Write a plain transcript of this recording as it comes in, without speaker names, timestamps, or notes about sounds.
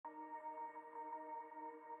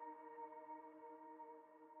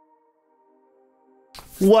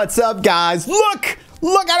What's up, guys? Look!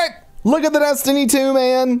 Look at it! Look at the Destiny 2,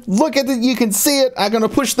 man! Look at it! You can see it! I'm gonna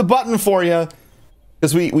push the button for you.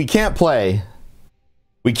 Because we can't play.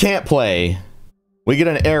 We can't play. We get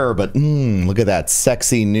an error, but look at that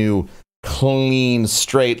sexy new, clean,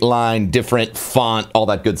 straight line, different font, all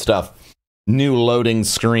that good stuff. New loading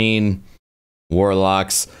screen.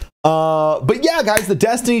 Warlocks. But yeah, guys, the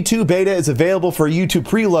Destiny 2 beta is available for you to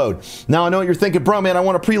preload. Now, I know what you're thinking, bro, man, I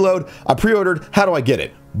want to preload. I pre-ordered. How do I get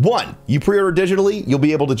it? One, you pre-order digitally. You'll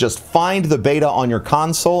be able to just find the beta on your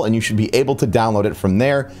console, and you should be able to download it from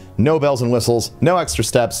there. No bells and whistles, no extra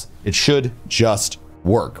steps. It should just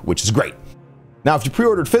work, which is great. Now, if you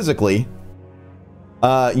pre-ordered physically,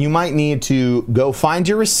 you might need to go find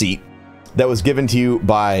your receipt that was given to you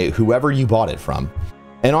by whoever you bought it from.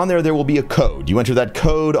 And on there will be a code. You enter that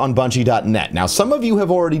code on Bungie.net. Now, some of you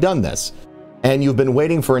have already done this, and you've been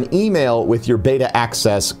waiting for an email with your beta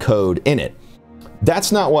access code in it.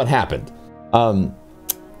 That's not what happened. The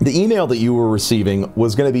email that you were receiving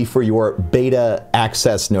was going to be for your beta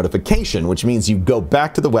access notification, which means you go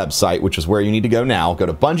back to the website, which is where you need to go now. Go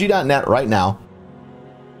to Bungie.net right now.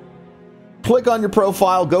 Click on your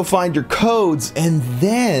profile, go find your codes, and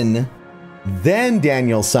then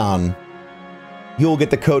Daniel-san, you'll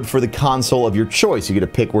get the code for the console of your choice. You get to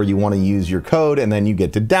pick where you want to use your code, and then you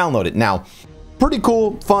get to download it. Now, pretty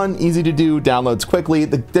cool, fun, easy to do, downloads quickly.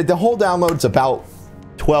 The whole download's about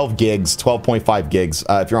 12 gigs, 12.5 gigs.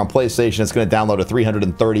 If you're on PlayStation, it's going to download a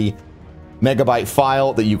 330 megabyte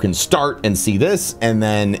file that you can start and see this, and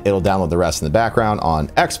then it'll download the rest in the background. On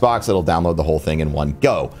Xbox, it'll download the whole thing in one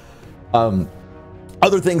go.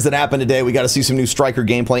 Other things that happened today, we got to see some new Striker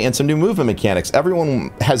gameplay and some new movement mechanics.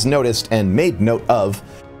 Everyone has noticed and made note of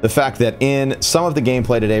the fact that in some of the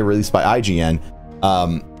gameplay today released by IGN,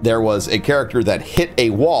 there was a character that hit a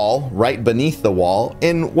wall right beneath the wall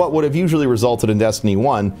in what would have usually resulted in Destiny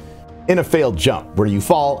 1 in a failed jump, where you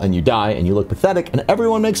fall and you die and you look pathetic and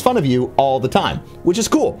everyone makes fun of you all the time, which is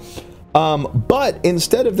cool. But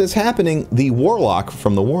instead of this happening, the Warlock,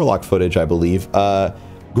 from the Warlock footage, I believe,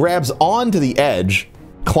 grabs onto the edge,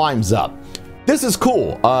 climbs up. This is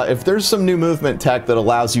cool. If there's some new movement tech that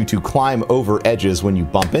allows you to climb over edges when you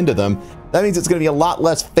bump into them, that means it's going to be a lot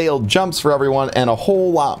less failed jumps for everyone and a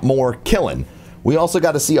whole lot more killing. We also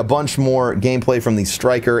got to see a bunch more gameplay from the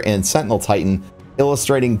Striker and Sentinel Titan,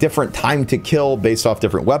 illustrating different time to kill based off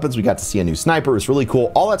different weapons. We got to see a new sniper. It's really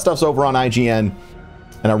cool. All that stuff's over on IGN,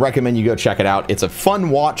 and I recommend you go check it out. It's a fun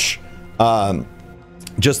watch.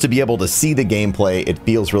 Just to be able to see the gameplay, it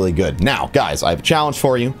feels really good. Now, guys, I have a challenge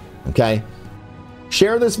for you, okay?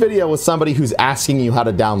 Share this video with somebody who's asking you how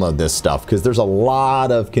to download this stuff, because there's a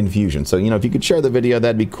lot of confusion. So, you know, if you could share the video,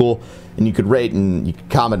 that'd be cool. And you could rate and you could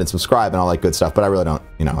comment and subscribe and all that good stuff. But I really don't,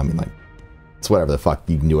 you know, I mean, like, it's whatever the fuck.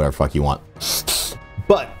 You can do whatever the fuck you want.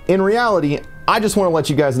 But in reality, I just want to let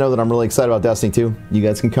you guys know that I'm really excited about Destiny 2. You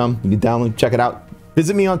guys can come, you can download, check it out.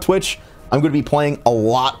 Visit me on Twitch. I'm going to be playing a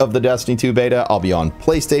lot of the Destiny 2 beta. I'll be on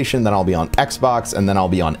PlayStation, then I'll be on Xbox, and then I'll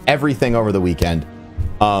be on everything over the weekend.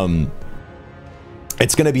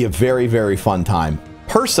 It's going to be a very, very fun time.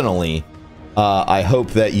 Personally, I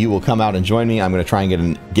hope that you will come out and join me. I'm going to try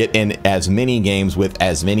and get in as many games with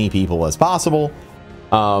as many people as possible.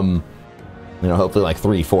 You know, hopefully like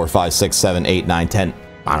 3, 4, 5, 6, 7, 8, 9, 10,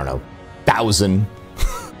 I don't know, 1,000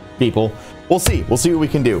 people. We'll see. We'll see what we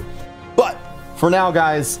can do. But for now,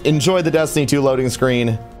 guys, enjoy the Destiny 2 loading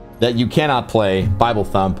screen that you cannot play, Bible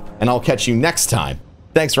Thump, and I'll catch you next time.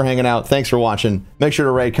 Thanks for hanging out. Thanks for watching. Make sure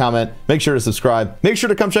to rate, comment. Make sure to subscribe. Make sure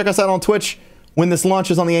to come check us out on Twitch when this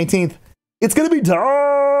launches on the 18th. It's going to be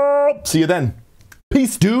dope. See you then.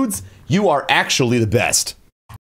 Peace, dudes. You are actually the best.